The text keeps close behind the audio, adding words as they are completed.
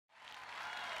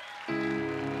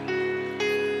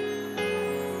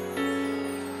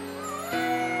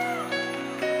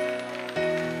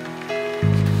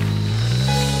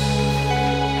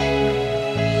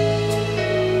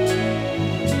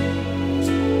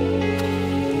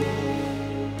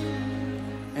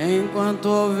Enquanto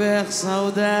houver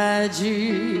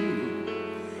saudade,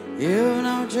 eu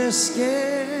não te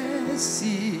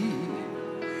esqueci.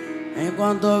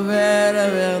 Enquanto houver a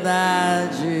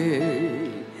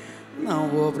verdade, não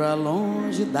vou pra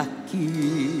longe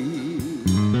daqui.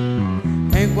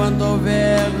 Enquanto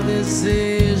houver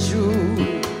desejo,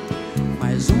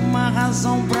 mais uma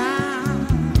razão pra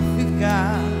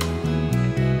ficar.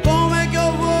 Como é que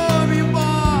eu vou me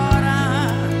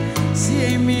embora se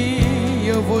em mim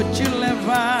eu vou te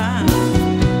levar?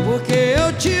 Porque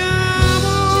eu te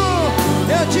amo,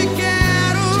 eu te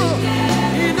quero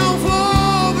e não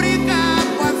vou brincar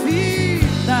com a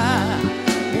vida.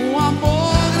 Um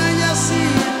amor grande assim,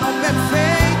 tão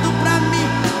perfeito pra mim,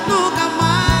 nunca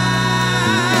mais.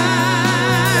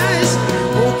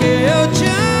 Porque eu te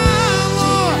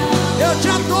amo, eu te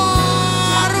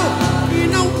adoro e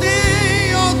não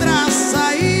tem outra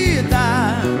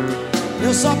saída.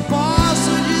 Eu só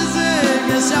posso dizer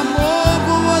que esse amor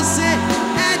por você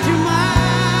é demais,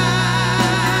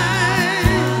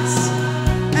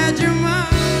 é demais.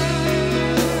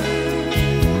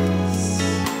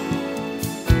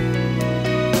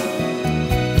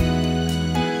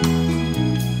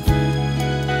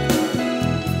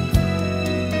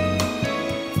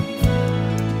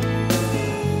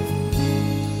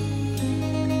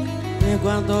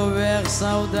 Enquanto houver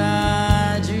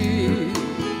saudade,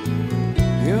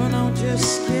 eu não te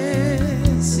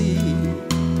esqueci.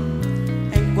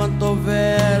 Enquanto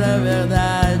houver a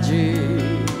verdade,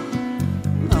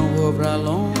 não vou pra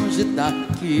longe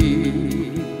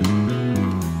daqui.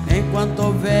 Enquanto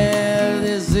houver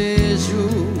desejo,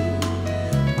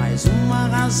 mais uma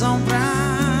razão pra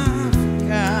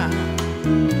ficar.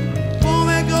 Como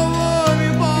é que eu vou me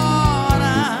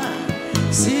embora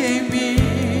se em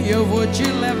mim eu vou te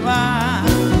levar?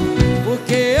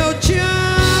 Porque eu te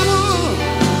amo,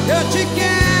 eu te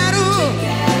quero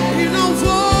e não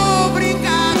vou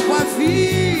brincar com a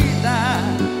vida.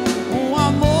 Um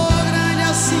amor grande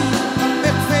assim, tão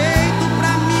perfeito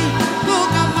pra mim,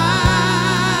 nunca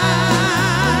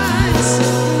mais.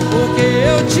 Porque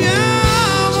eu te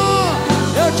amo,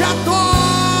 eu te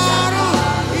adoro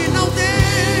e não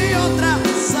tem outra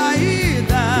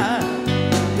saída.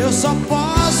 Eu só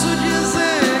posso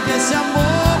dizer que esse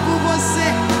amor por você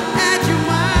é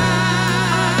demais.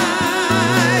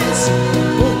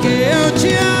 Porque eu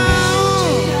te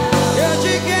amo, eu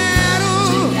te quero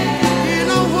e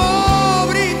não vou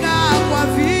brincar com a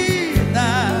vida.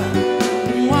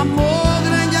 Um amor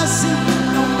grande assim,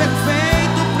 tão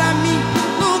perfeito pra mim,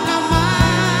 nunca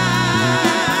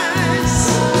mais.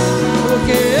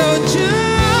 Porque eu te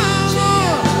amo,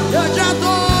 eu te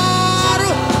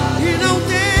adoro e não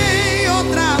tem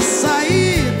outra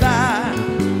saída.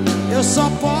 Eu só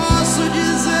posso